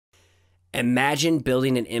Imagine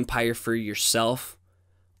building an empire for yourself,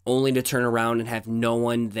 only to turn around and have no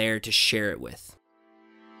one there to share it with.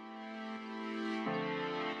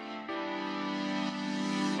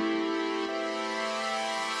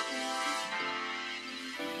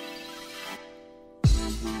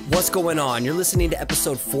 What's going on? You're listening to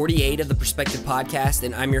episode 48 of the Perspective Podcast,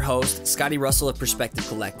 and I'm your host, Scotty Russell of Perspective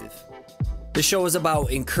Collective. This show is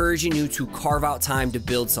about encouraging you to carve out time to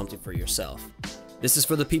build something for yourself. This is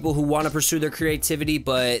for the people who want to pursue their creativity,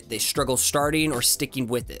 but they struggle starting or sticking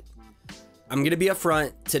with it. I'm going to be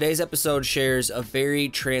upfront. Today's episode shares a very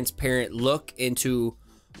transparent look into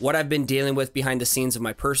what I've been dealing with behind the scenes of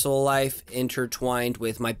my personal life, intertwined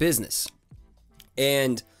with my business.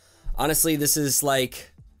 And honestly, this is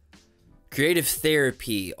like creative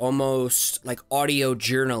therapy, almost like audio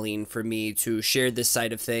journaling for me to share this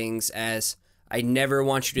side of things, as I never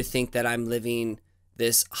want you to think that I'm living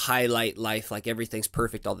this highlight life like everything's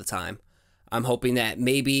perfect all the time. I'm hoping that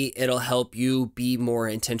maybe it'll help you be more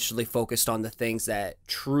intentionally focused on the things that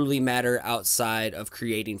truly matter outside of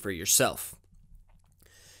creating for yourself.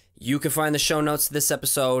 You can find the show notes to this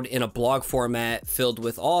episode in a blog format filled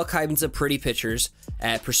with all kinds of pretty pictures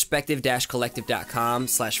at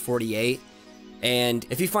perspective-collective.com/48. And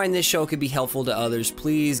if you find this show could be helpful to others,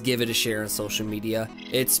 please give it a share on social media.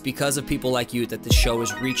 It's because of people like you that this show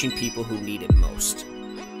is reaching people who need it most.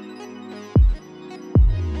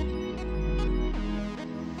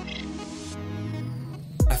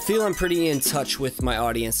 I feel I'm pretty in touch with my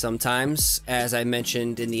audience sometimes. As I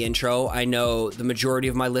mentioned in the intro, I know the majority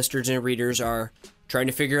of my listeners and readers are trying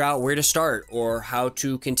to figure out where to start or how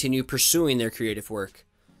to continue pursuing their creative work.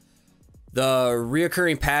 The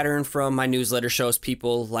reoccurring pattern from my newsletter shows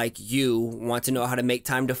people like you want to know how to make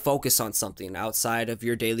time to focus on something outside of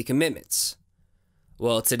your daily commitments.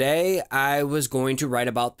 Well, today I was going to write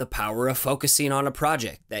about the power of focusing on a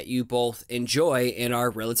project that you both enjoy and are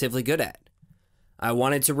relatively good at. I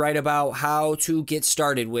wanted to write about how to get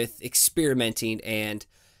started with experimenting and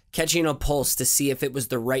catching a pulse to see if it was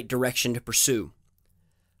the right direction to pursue.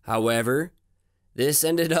 However, this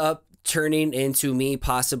ended up turning into me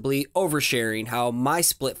possibly oversharing how my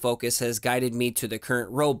split focus has guided me to the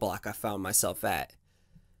current roadblock I found myself at.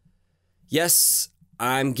 Yes,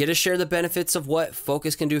 I'm going to share the benefits of what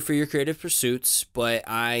focus can do for your creative pursuits, but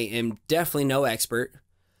I am definitely no expert.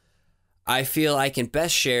 I feel I can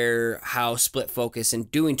best share how split focus and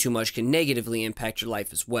doing too much can negatively impact your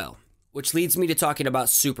life as well, which leads me to talking about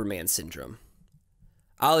Superman syndrome.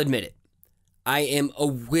 I'll admit it. I am a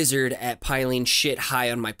wizard at piling shit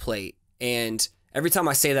high on my plate, and every time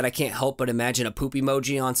I say that I can't help but imagine a poop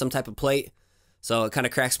emoji on some type of plate, so it kind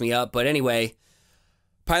of cracks me up. But anyway,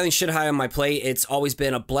 piling shit high on my plate, it's always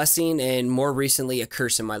been a blessing and more recently a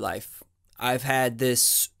curse in my life. I've had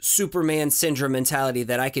this Superman syndrome mentality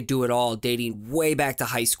that I could do it all dating way back to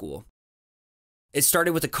high school. It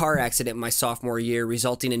started with a car accident my sophomore year,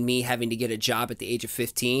 resulting in me having to get a job at the age of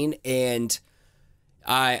 15, and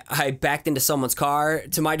I backed into someone's car.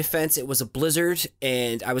 To my defense, it was a blizzard,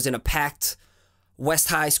 and I was in a packed West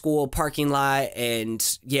High School parking lot, and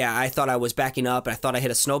yeah, I thought I was backing up, and I thought I hit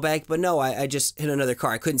a snowbank, but no, I just hit another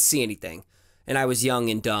car. I couldn't see anything, and I was young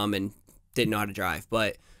and dumb and didn't know how to drive.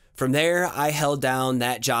 But from there, I held down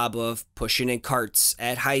that job of pushing in carts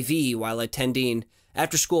at Hy-Vee while attending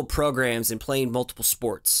after-school programs and playing multiple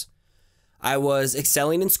sports. I was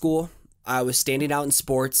excelling in school. I was standing out in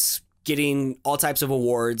sports, getting all types of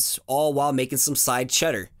awards, all while making some side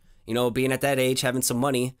cheddar. You know, being at that age, having some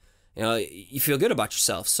money, you know, you feel good about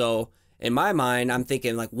yourself. So in my mind, I'm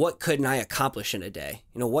thinking, like, what couldn't I accomplish in a day?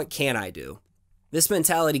 You know, what can I do? This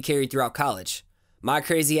mentality carried throughout college. My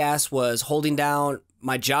crazy ass was holding down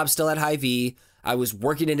my job still at Hy-Vee. I was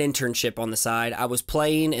working an internship on the side. I was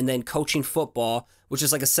playing and then coaching football, which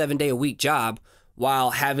is like a 7-day-a-week job, while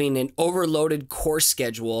having an overloaded course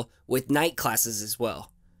schedule with night classes as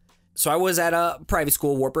well. So I was at a private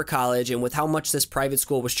school, Warper College, and with how much this private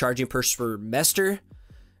school was charging per semester,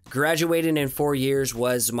 graduating in 4 years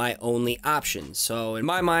was my only option. So in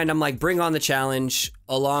my mind, I'm like, bring on the challenge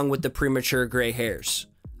along with the premature gray hairs.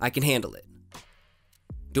 I can handle it.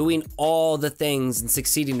 Doing all the things and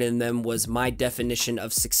succeeding in them was my definition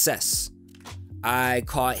of success. I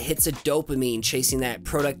caught hits of dopamine chasing that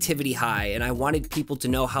productivity high, and I wanted people to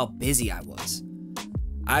know how busy I was.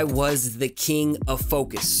 I was the king of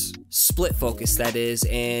focus, split focus that is,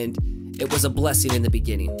 and it was a blessing in the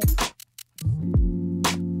beginning.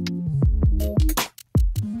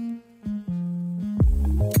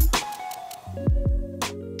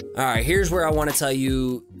 All right, here's where I want to tell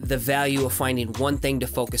you the value of finding one thing to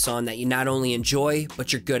focus on that you not only enjoy,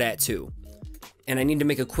 but you're good at too. And I need to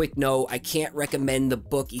make a quick note. I can't recommend the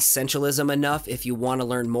book Essentialism enough. If you want to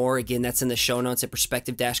learn more, again, that's in the show notes at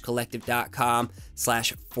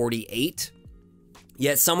perspective-collective.com/48.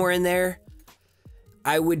 Yet somewhere in there,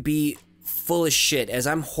 I would be full of shit, as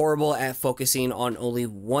I'm horrible at focusing on only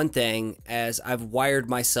one thing, as I've wired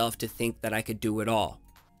myself to think that I could do it all,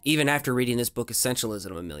 even after reading this book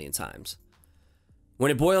Essentialism a million times. When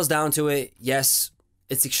it boils down to it, yes,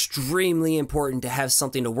 it's extremely important to have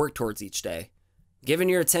something to work towards each day. Giving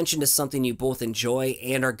your attention to something you both enjoy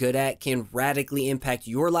and are good at can radically impact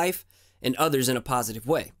your life and others in a positive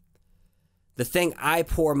way. The thing I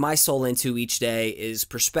pour my soul into each day is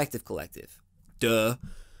Perspective Collective. Duh.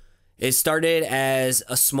 It started as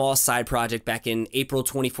a small side project back in April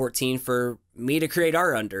 2014 for me to create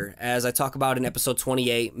art under, as I talk about in episode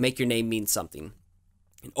 28, Make Your Name Mean Something.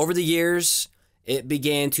 And over the years, it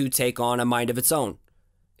began to take on a mind of its own.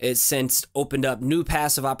 It's since opened up new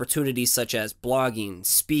passive opportunities such as blogging,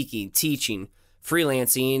 speaking, teaching,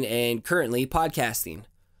 freelancing, and currently podcasting.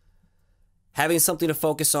 Having something to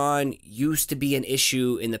focus on used to be an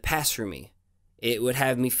issue in the past for me. It would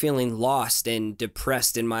have me feeling lost and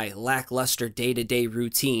depressed in my lackluster day-to-day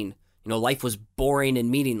routine. Life was boring and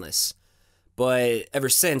meaningless. But ever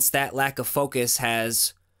since, that lack of focus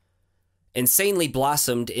has insanely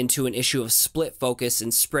blossomed into an issue of split focus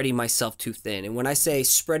and spreading myself too thin. And when I say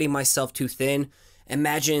spreading myself too thin,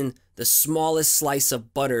 imagine the smallest slice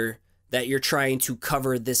of butter that you're trying to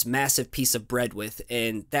cover this massive piece of bread with,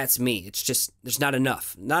 and that's me. It's just, there's not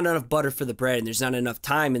enough butter for the bread, and there's not enough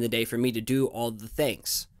time in the day for me to do all the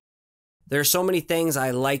things. There are so many things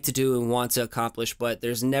I like to do and want to accomplish, but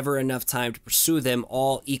there's never enough time to pursue them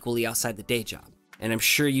all equally outside the day job. And I'm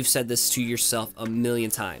sure you've said this to yourself a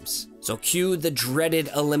million times. So cue the dreaded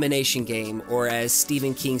elimination game, or as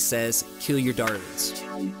Stephen King says, kill your darlings.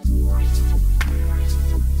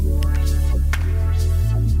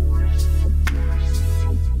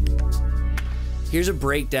 Here's a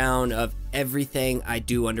breakdown of everything I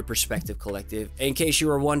do under Perspective Collective, in case you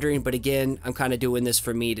were wondering, but again, I'm kind of doing this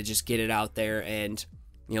for me to just get it out there and,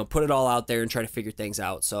 put it all out there and try to figure things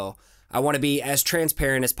out. So I want to be as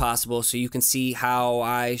transparent as possible so you can see how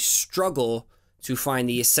I struggle to find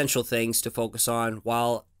the essential things to focus on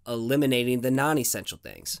while eliminating the non-essential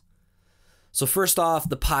things. So first off,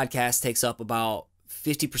 the podcast takes up about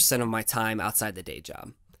 50% of my time outside the day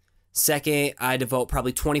job. Second, I devote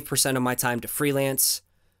probably 20% of my time to freelance,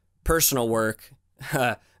 personal work.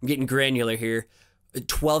 I'm getting granular here.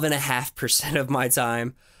 12.5% of my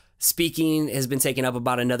time. Speaking has been taking up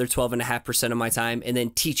about another 12.5% of my time, and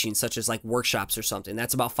then teaching, such as like workshops or something.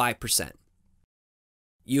 That's about 5%.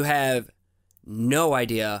 You have no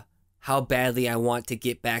idea how badly I want to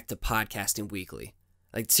get back to podcasting weekly.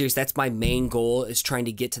 Like, seriously, that's my main goal, is trying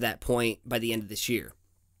to get to that point by the end of this year.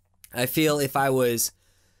 I feel if I was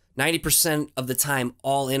 90% of the time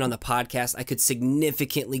all in on the podcast, I could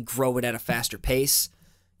significantly grow it at a faster pace.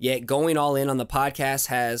 Yet going all in on the podcast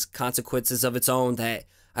has consequences of its own that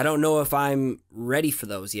I don't know if I'm ready for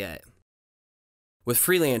those yet. With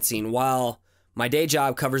freelancing, while my day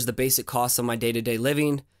job covers the basic costs of my day-to-day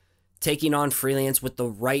living, taking on freelance with the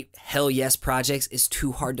right hell yes projects is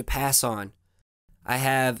too hard to pass on. I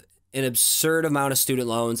have an absurd amount of student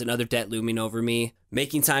loans and other debt looming over me.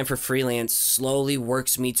 Making time for freelance slowly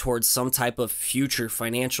works me towards some type of future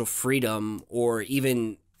financial freedom, or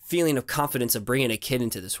even feeling of confidence of bringing a kid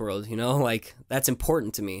into this world, that's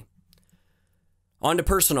important to me. On to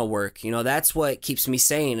personal work, that's what keeps me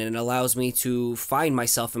sane and allows me to find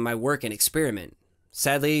myself in my work and experiment.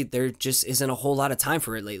 Sadly, there just isn't a whole lot of time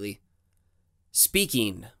for it lately.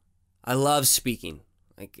 Speaking. I love speaking.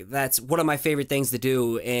 That's one of my favorite things to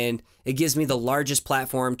do, and it gives me the largest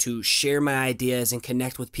platform to share my ideas and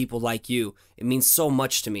connect with people like you. It means so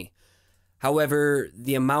much to me. However,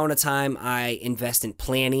 the amount of time I invest in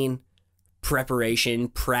planning, preparation,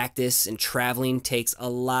 practice, and traveling takes a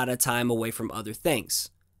lot of time away from other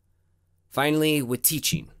things. Finally, with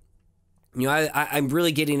teaching. I'm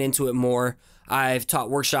really getting into it more. I've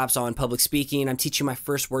taught workshops on public speaking. I'm teaching my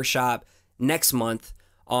first workshop next month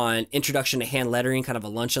on Introduction to Hand Lettering, kind of a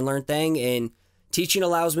lunch and learn thing. And teaching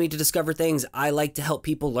allows me to discover things I like to help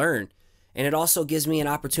people learn. And it also gives me an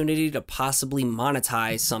opportunity to possibly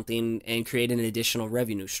monetize something and create an additional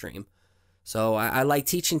revenue stream. So I like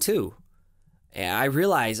teaching too. I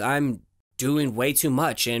realize I'm doing way too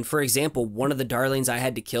much. And for example, one of the darlings I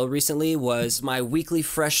had to kill recently was my weekly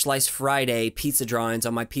Fresh Slice Friday pizza drawings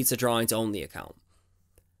on my Pizza Drawings Only account.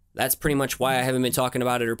 That's pretty much why I haven't been talking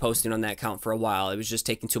about it or posting on that account for a while. It was just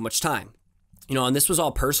taking too much time. And this was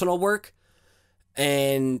all personal work.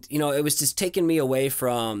 And, it was just taking me away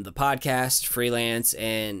from the podcast, freelance,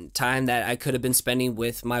 and time that I could have been spending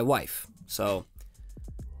with my wife. So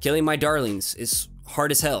killing my darlings is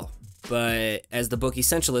hard as hell. But as the book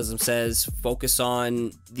Essentialism says, focus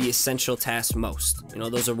on the essential tasks most.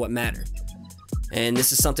 Those are what matter. And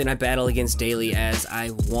this is something I battle against daily as I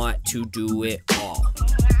want to do it all.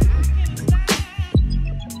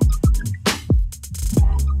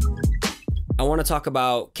 I want to talk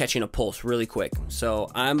about catching a pulse really quick.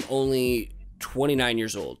 So I'm only 29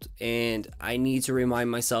 years old, and I need to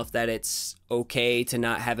remind myself that it's okay to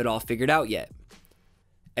not have it all figured out yet.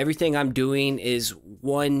 Everything I'm doing is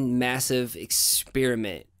one massive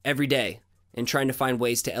experiment every day and trying to find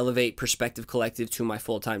ways to elevate Perspective Collective to my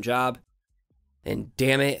full-time job. And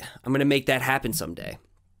damn it, I'm going to make that happen someday.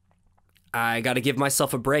 I got to give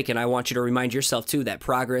myself a break, and I want you to remind yourself too that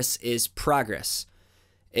progress is progress.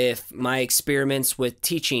 If my experiments with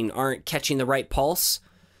teaching aren't catching the right pulse,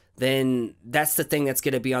 then that's the thing that's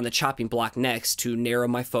going to be on the chopping block next to narrow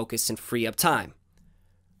my focus and free up time.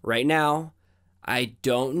 Right now, I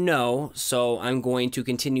don't know, so I'm going to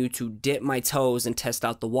continue to dip my toes and test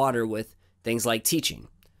out the water with things like teaching.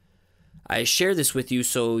 I share this with you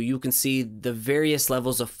so you can see the various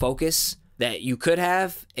levels of focus that you could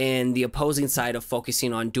have and the opposing side of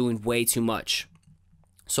focusing on doing way too much.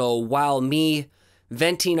 So while me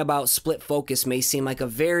venting about split focus may seem like a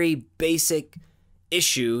very basic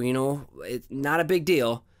issue, it's not a big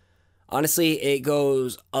deal. Honestly, it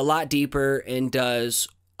goes a lot deeper and does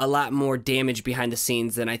a lot more damage behind the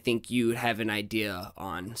scenes than I think you'd have an idea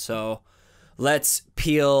on. So let's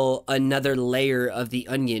peel another layer of the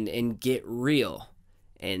onion and get real.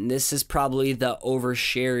 And this is probably the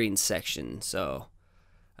oversharing section, so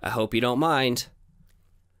I hope you don't mind.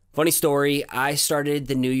 Funny story, I started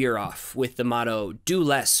the new year off with the motto, do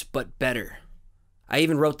less but better. I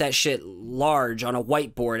even wrote that shit large on a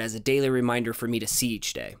whiteboard as a daily reminder for me to see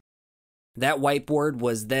each day. That whiteboard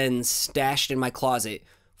was then stashed in my closet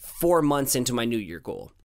 4 months into my New Year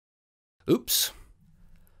goal. Oops.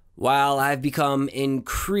 While I've become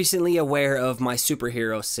increasingly aware of my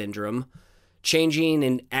superhero syndrome, changing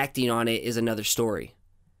and acting on it is another story.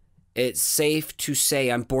 It's safe to say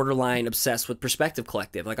I'm borderline obsessed with Perspective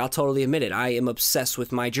Collective. I'll totally admit it. I am obsessed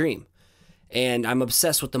with my dream. And I'm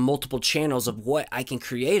obsessed with the multiple channels of what I can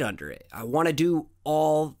create under it. I want to do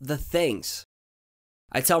all the things.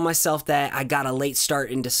 I tell myself that I got a late start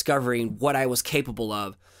in discovering what I was capable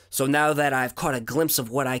of. So now that I've caught a glimpse of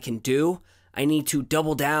what I can do, I need to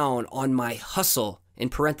double down on my hustle, in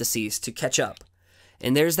parentheses, to catch up.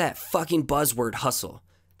 And there's that fucking buzzword hustle.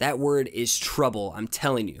 That word is trouble, I'm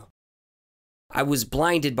telling you. I was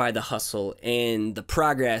blinded by the hustle and the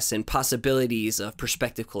progress and possibilities of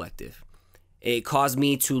Perspective Collective. It caused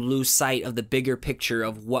me to lose sight of the bigger picture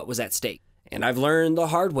of what was at stake. And I've learned the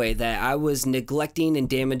hard way that I was neglecting and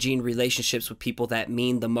damaging relationships with people that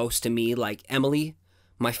mean the most to me, like Emily,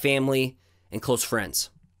 my family, and close friends.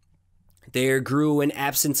 There grew an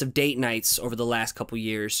absence of date nights over the last couple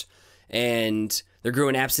years, and there grew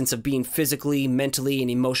an absence of being physically, mentally, and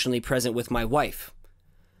emotionally present with my wife.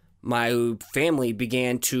 My family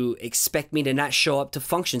began to expect me to not show up to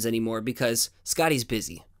functions anymore because Scotty's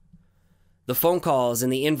busy. The phone calls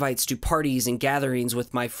and the invites to parties and gatherings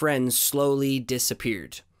with my friends slowly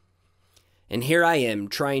disappeared. And here I am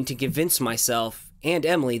trying to convince myself and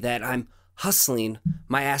Emily that I'm hustling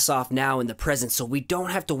my ass off now in the present so we don't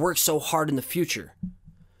have to work so hard in the future.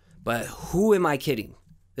 But who am I kidding?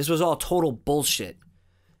 This was all total bullshit.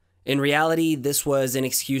 In reality, this was an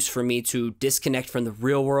excuse for me to disconnect from the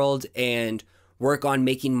real world and work on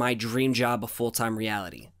making my dream job a full-time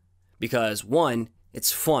reality. Because 1,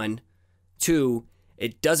 it's fun. 2,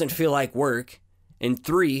 it doesn't feel like work. And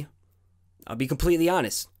 3, I'll be completely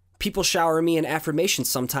honest, people shower me in affirmations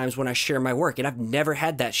sometimes when I share my work, and I've never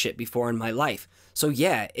had that shit before in my life. So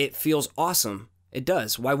yeah, it feels awesome. It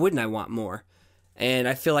does. Why wouldn't I want more? And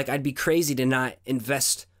I feel like I'd be crazy to not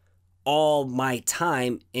invest all my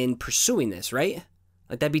time in pursuing this, right?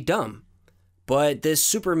 That'd be dumb. But this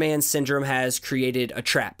Superman syndrome has created a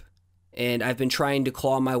trap. And I've been trying to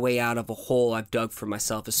claw my way out of a hole I've dug for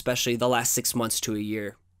myself, especially the last 6 months to a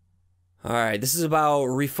year. Alright, this is about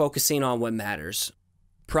refocusing on what matters.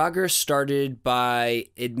 Progress started by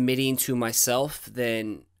admitting to myself,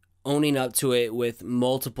 then owning up to it with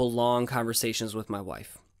multiple long conversations with my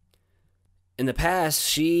wife. In the past,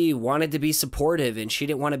 she wanted to be supportive and she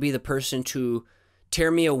didn't want to be the person to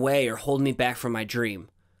tear me away or hold me back from my dream.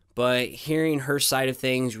 But hearing her side of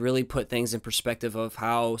things really put things in perspective of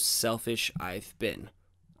how selfish I've been.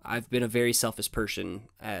 I've been a very selfish person,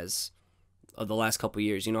 as of the last couple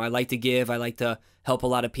years. You know, I like to give, I like to help a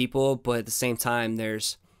lot of people, but at the same time,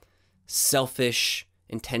 there's selfish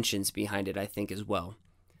intentions behind it, I think, as well.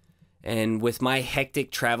 And with my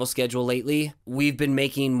hectic travel schedule lately, we've been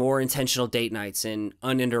making more intentional date nights and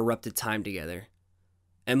uninterrupted time together.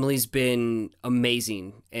 Emily's been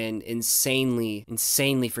amazing and insanely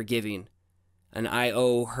forgiving, and I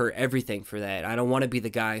owe her everything for that. I don't want to be the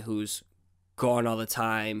guy who's gone all the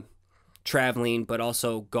time, traveling, but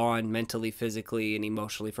also gone mentally, physically, and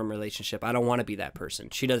emotionally from a relationship. I don't want to be that person.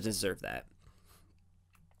 She doesn't deserve that.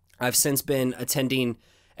 I've since been attending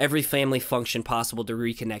every family function possible to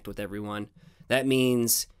reconnect with everyone. That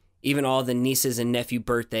means even all the nieces and nephew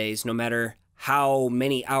birthdays, no matter how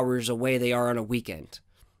many hours away they are on a weekend.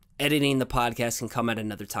 Editing the podcast can come at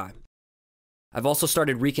another time. I've also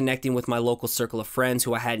started reconnecting with my local circle of friends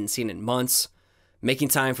who I hadn't seen in months, making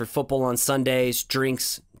time for football on Sundays,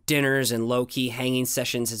 drinks, dinners, and low-key hanging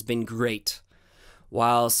sessions has been great.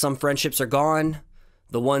 While some friendships are gone,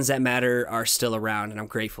 the ones that matter are still around, and I'm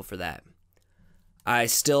grateful for that. I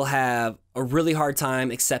still have a really hard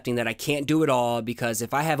time accepting that I can't do it all, because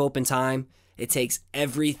if I have open time, it takes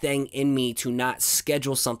everything in me to not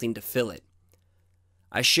schedule something to fill it.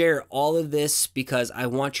 I share all of this because I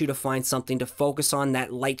want you to find something to focus on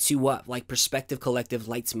that lights you up, like Perspective Collective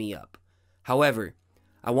lights me up. However,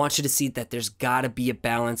 I want you to see that there's gotta be a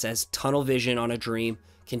balance, as tunnel vision on a dream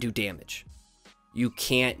can do damage. You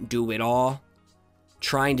can't do it all.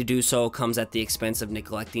 Trying to do so comes at the expense of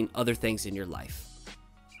neglecting other things in your life.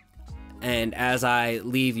 And as I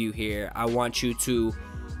leave you here, I want you to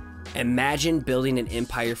imagine building an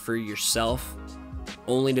empire for yourself,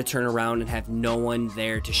 only to turn around and have no one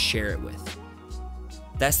there to share it with.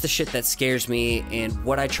 That's the shit that scares me and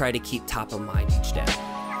what I try to keep top of mind each day.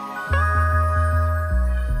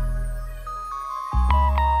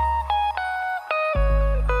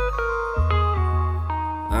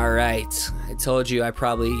 All right, I told you I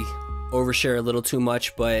probably overshare a little too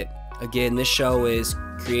much, but again, this show is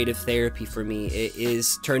creative therapy for me. It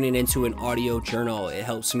is turning into an audio journal. It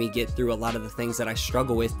helps me get through a lot of the things that I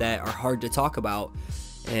struggle with that are hard to talk about.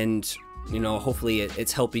 And, you know, hopefully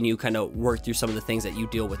it's helping you kind of work through some of the things that you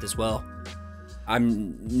deal with as well.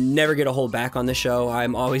 I'm never going to hold back on the show.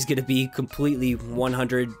 I'm always going to be completely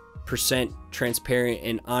 100% transparent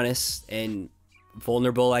and honest and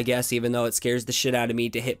vulnerable, I guess, even though it scares the shit out of me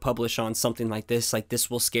to hit publish on something like this. Like,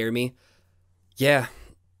 this will scare me. Yeah,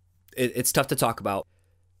 it's tough to talk about.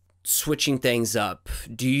 Switching things up.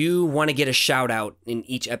 Do you want to get a shout out in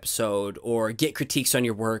each episode, or get critiques on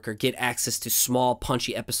your work, or get access to small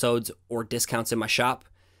punchy episodes or discounts in my shop?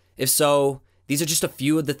 If so, these are just a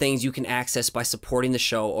few of the things you can access by supporting the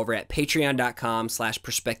show over at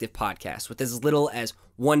patreon.com/perspectivepodcast with as little as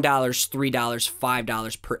 $1, $3,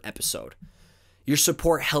 $5 per episode. Your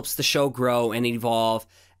support helps the show grow and evolve,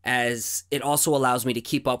 as it also allows me to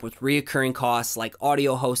keep up with reoccurring costs like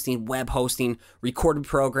audio hosting, web hosting, recorded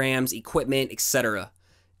programs, equipment, etc.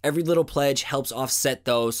 Every little pledge helps offset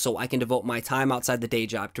those, so I can devote my time outside the day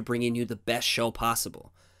job to bringing you the best show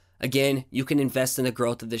possible. Again, you can invest in the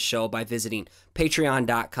growth of this show by visiting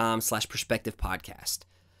patreon.com/perspectivepodcast.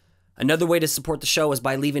 Another way to support the show is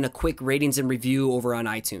by leaving a quick ratings and review over on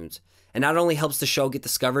iTunes. It not only helps the show get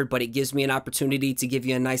discovered, but it gives me an opportunity to give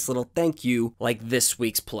you a nice little thank you, like this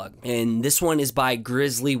week's plug. And this one is by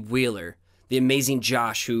Grizzly Wheeler, the amazing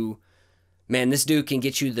Josh, who, man, this dude can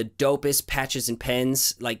get you the dopest patches and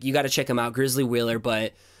pens. Like, you got to check him out, Grizzly Wheeler.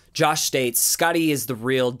 But Josh states, Scotty is the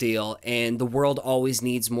real deal, and the world always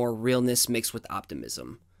needs more realness mixed with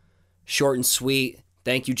optimism. Short and sweet.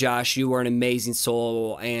 Thank you, Josh. You are an amazing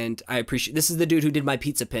soul, and I appreciate. This is the dude who did my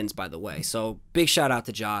pizza pins, by the way. So big shout out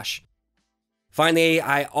to Josh. Finally,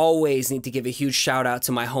 I always need to give a huge shout out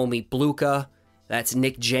to my homie Blookah. That's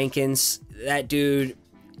Nick Jenkins. That dude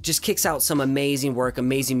just kicks out some amazing work,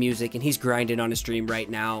 amazing music, and he's grinding on his dream right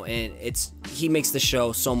now, and he makes the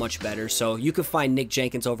show so much better. So you can find Nick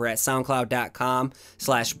Jenkins over at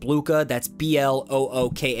soundcloud.com/Blookah. That's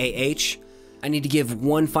BLOOKAH. I need to give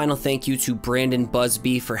one final thank you to Brandon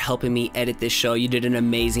Busby for helping me edit this show. You did an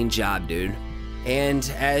amazing job, dude. And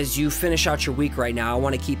as you finish out your week right now, I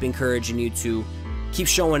want to keep encouraging you to keep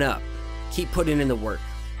showing up, keep putting in the work,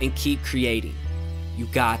 and keep creating. You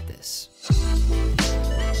got this.